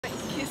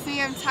is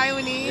Me I'm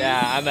Taiwanese.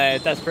 Yeah, I'm a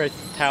desperate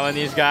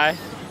Taiwanese guy.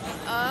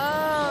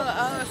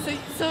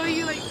 So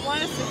you like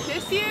want us to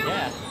kiss you?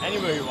 Yeah,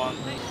 anywhere you want.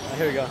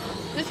 Here we go.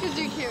 Just because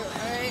you're cute,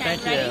 alright?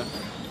 Thank you.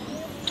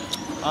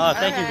 Oh,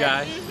 thank you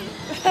guys. You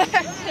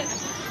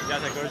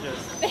guys are gorgeous.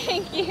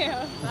 Thank you.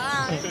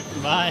 Bye.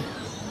 Bye.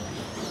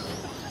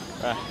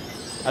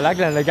 I like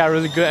them, they got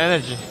really good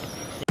energy.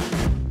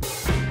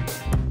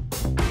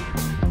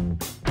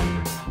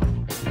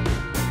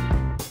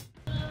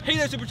 Hey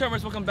there, Super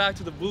Charmers! Welcome back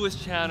to the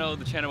Wooist channel,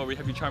 the channel where we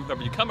have you charm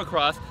whoever you come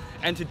across.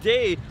 And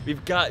today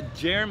we've got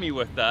Jeremy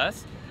with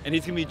us, and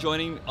he's gonna be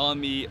joining on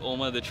me on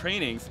one of the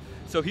trainings.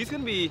 So he's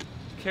gonna be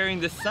carrying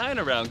this sign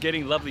around,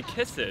 getting lovely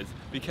kisses,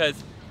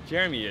 because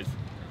Jeremy is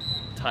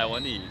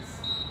Taiwanese.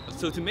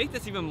 So to make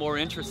this even more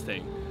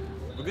interesting,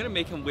 we're gonna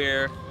make him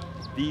wear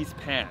these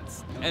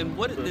pants. And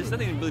there's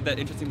nothing really that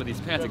interesting about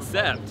these pants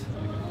except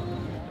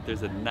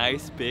there's a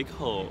nice big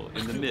hole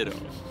in the middle.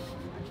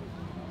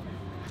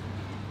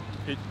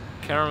 Hey,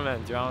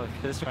 cameraman, do you want to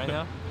kiss right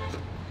now?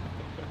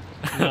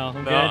 No,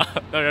 I'm good.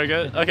 No, you're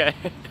good? Okay.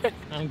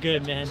 I'm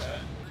good, man.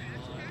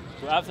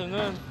 Good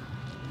afternoon.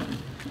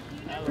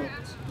 Hello.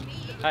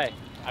 Hi,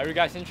 are you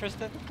guys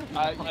interested?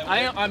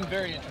 I'm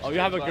very interested. Oh, you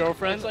have a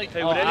girlfriend? Like,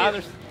 hey,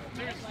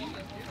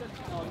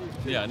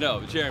 Yeah, no,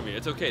 Jeremy,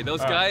 it's okay.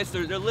 Those guys,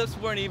 their lips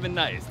weren't even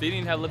nice. They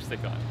didn't have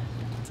lipstick on.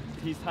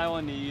 He's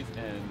Taiwanese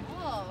and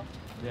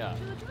yeah.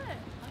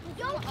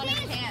 On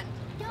his hand.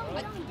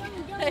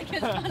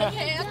 Kiss on his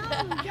hand.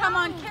 Come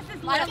on, kiss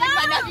his lips. I don't think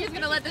my nephew's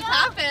gonna let this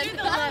happen.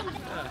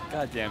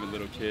 God damn it,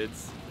 little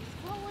kids.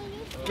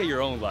 Get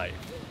your own life.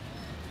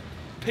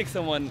 Pick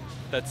someone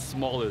that's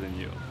smaller than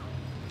you.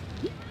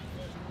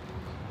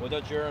 我叫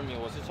Jeremy，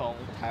 我是从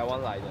台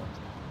湾来的。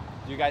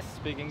Do you guys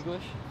speak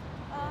English?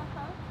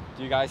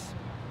 Do you guys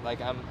like?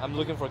 I'm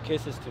looking for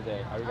kisses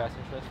today. Are you guys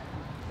interested?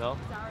 No.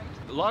 Sorry.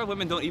 A lot of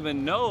women don't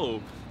even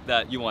know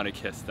that you want to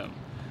kiss them.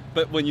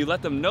 But when you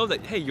let them know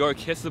that, hey, you're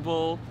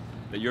kissable,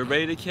 that you're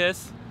ready to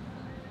kiss,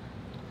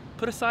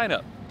 put a sign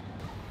up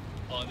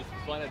on this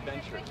fun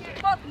adventure today.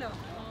 Sorry,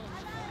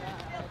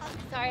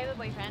 I have a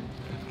boyfriend.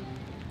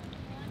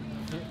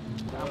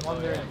 I'm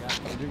wondering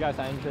if you guys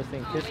are interested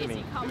in kissing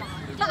me. Come on,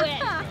 do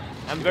it.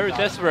 I'm very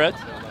desperate.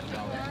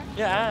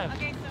 Yeah.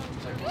 Okay,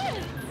 so you're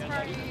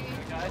gonna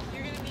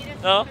meet us.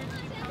 No.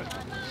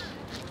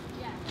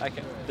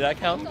 Did that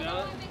count?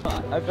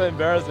 I feel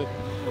embarrassed.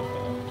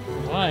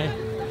 Why?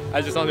 I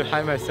just want to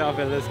hide myself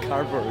in this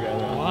cardboard.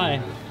 Why?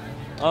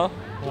 Huh?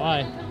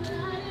 Why?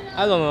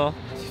 I don't know.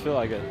 I just feel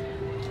like it.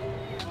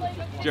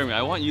 Jeremy,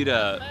 I want you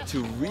to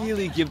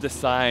really give the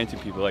sign to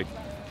people, like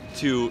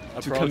to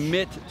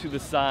commit to the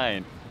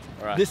sign.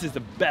 Alright. This is the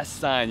best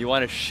sign. You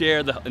want to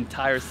share the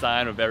entire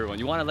sign with everyone.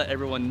 You want to let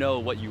everyone know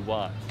what you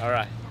want. All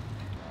right.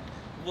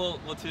 Well,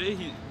 today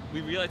we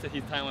realized that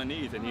he's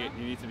Taiwanese and he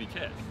needs to be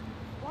kissed.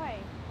 Why?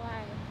 I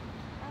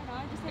don't know,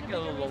 I just I had get a a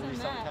bigger little lonely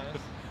reason that. sometimes.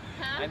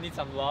 Huh? I need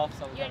some love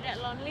sometimes. You're that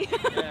lonely?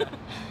 Yeah.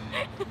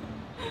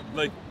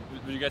 Like,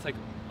 would you guys like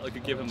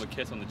give him a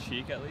kiss on the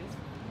cheek at least?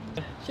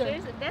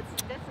 Seriously, that's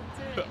a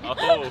two.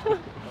 Oh.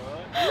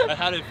 And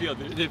how did it feel?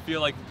 Did it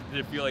feel like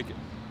you feel? Like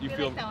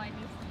Taiwanese.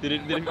 Did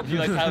it feel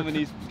like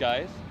Taiwanese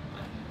guys?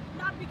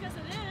 Not because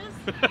it is.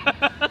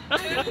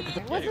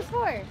 What's this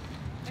for?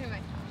 Anyway.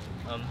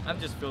 I'm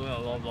just feeling a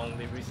little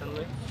lonely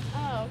recently.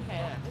 Oh,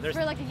 okay. There's-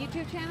 For like a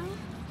YouTube channel?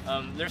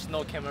 There's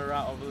no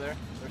camera over there.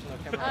 There's no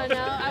camera. Oh over no,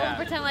 there. I Yeah. won't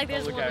pretend like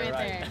there's Don't one look at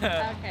right it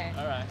there. Okay.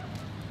 All right.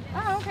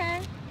 Oh,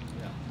 okay.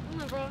 Yeah.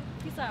 Come on, bro.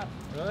 Peace out.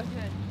 Really?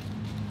 Good.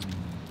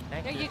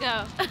 Thank There you. you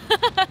go.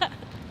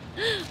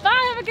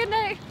 Bye, have a good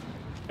night.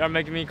 You're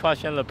making me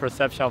question the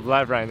perception of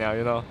life right now,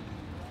 you know?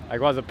 Like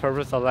what's the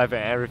purpose of life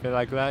and everything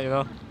like that, you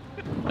know?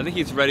 I think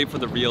he's ready for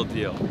the real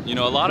deal. You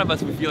know, a lot of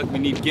us, we feel like we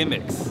need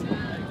gimmicks,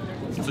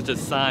 such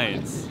as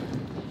signs.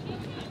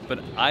 But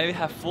I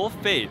have full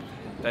faith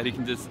that he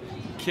can just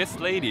kiss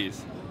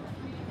ladies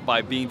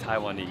by being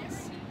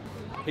Taiwanese.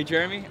 Hey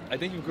Jeremy, I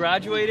think you've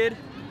graduated.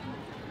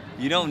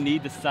 You don't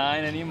need the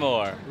sign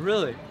anymore.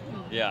 Really?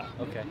 Yeah.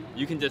 Okay.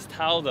 You can just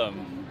tell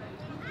them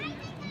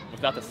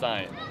without the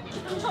sign.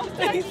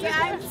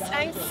 Yeah,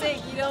 I'm sick.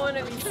 You don't want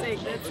to be sick.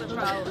 That's the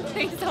problem.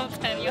 Please don't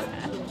tell you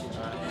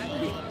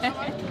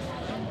that.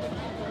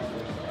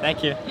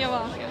 Thank you. You're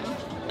welcome.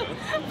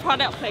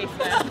 Product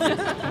placement.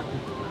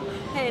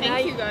 Hey, Thank now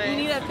you, guys. you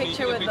need a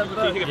picture with the Can you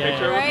book, take a Yeah.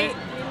 picture right? with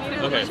me? You need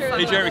a Okay. picture Hey with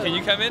the Jeremy, book. can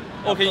you come in?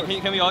 Oh,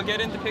 can we all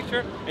get in the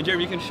picture? And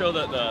Jeremy, you can show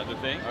the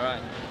thing. All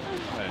right.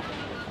 Okay.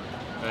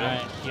 All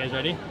right, you guys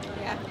ready?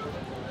 Yeah.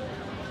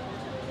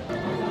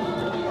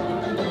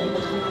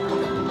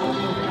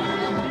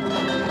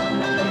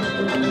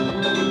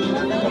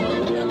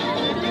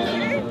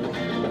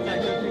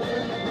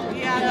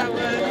 Yeah, that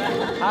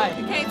would. Hi.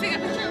 Can you take a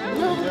picture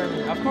of us?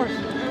 Jeremy, of course.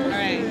 All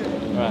right.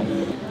 All right.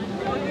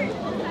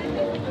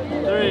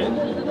 3.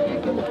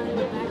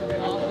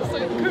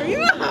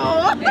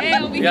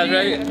 You guys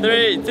ready?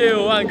 3,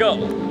 2, 1, go.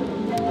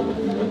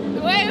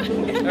 Wait.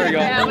 There we go.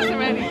 Yeah, I wasn't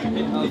ready.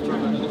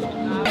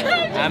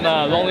 I'm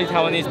a lonely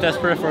Taiwanese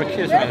desperate for a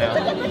kiss right now.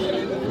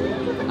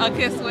 A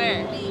kiss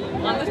where?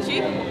 On the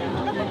cheek?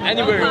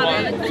 Anywhere you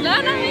want.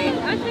 No, no, me.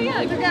 Actually,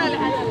 yeah.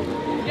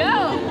 Go.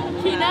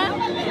 Kina.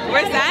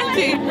 Where's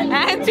Auntie?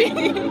 Auntie.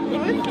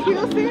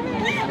 Go,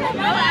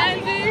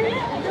 Angie.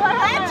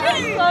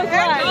 Auntie. So fun.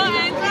 Go,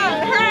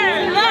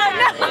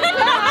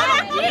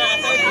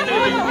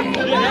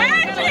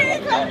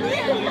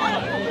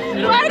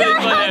 Why not?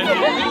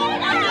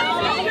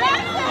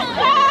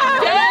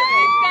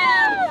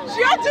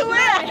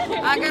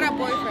 I got a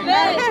boyfriend.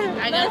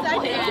 I know.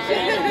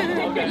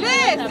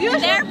 Liz,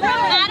 They're from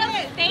out of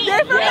state.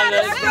 They're from out of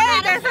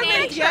state. They're from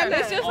state. India.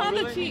 It's just on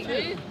the cheek.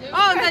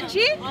 Oh, on the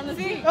cheek? On the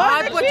cheek.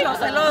 Ay, pues yo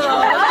se lo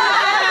doy.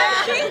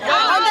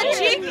 On the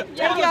cheek?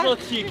 Dos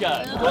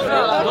chicas.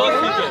 Dos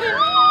chicas.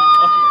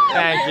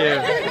 Thank you.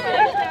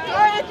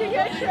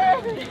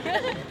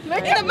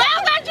 Look at the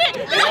mouth, Auntie!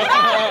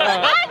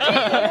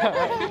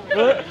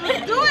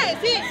 Do it,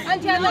 see,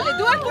 Auntie, ándale,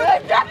 do it for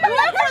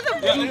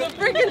the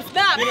freaking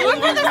snap. Do it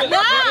for the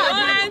snap.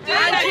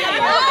 Auntie,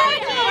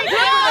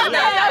 do it for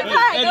the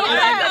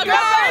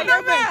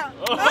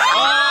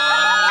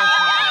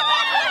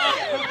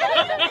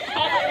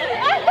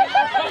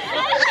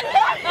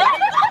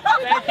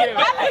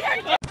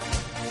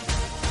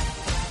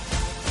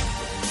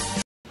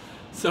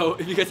So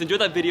if you guys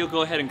enjoyed that video,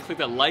 go ahead and click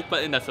that like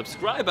button, that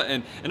subscribe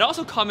button, and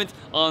also comment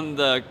on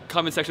the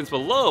comment sections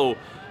below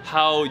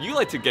how you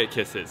like to get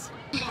kisses.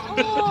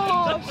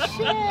 Oh,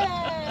 shit.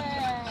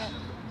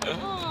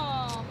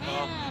 Oh,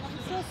 man. I'm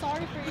so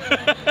sorry for you.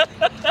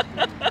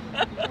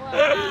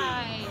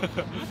 Why?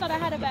 I thought I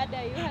had a bad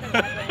day. You had a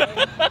bad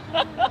day.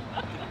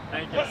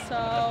 Thank you. So,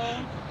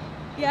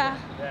 yeah.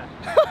 Yeah.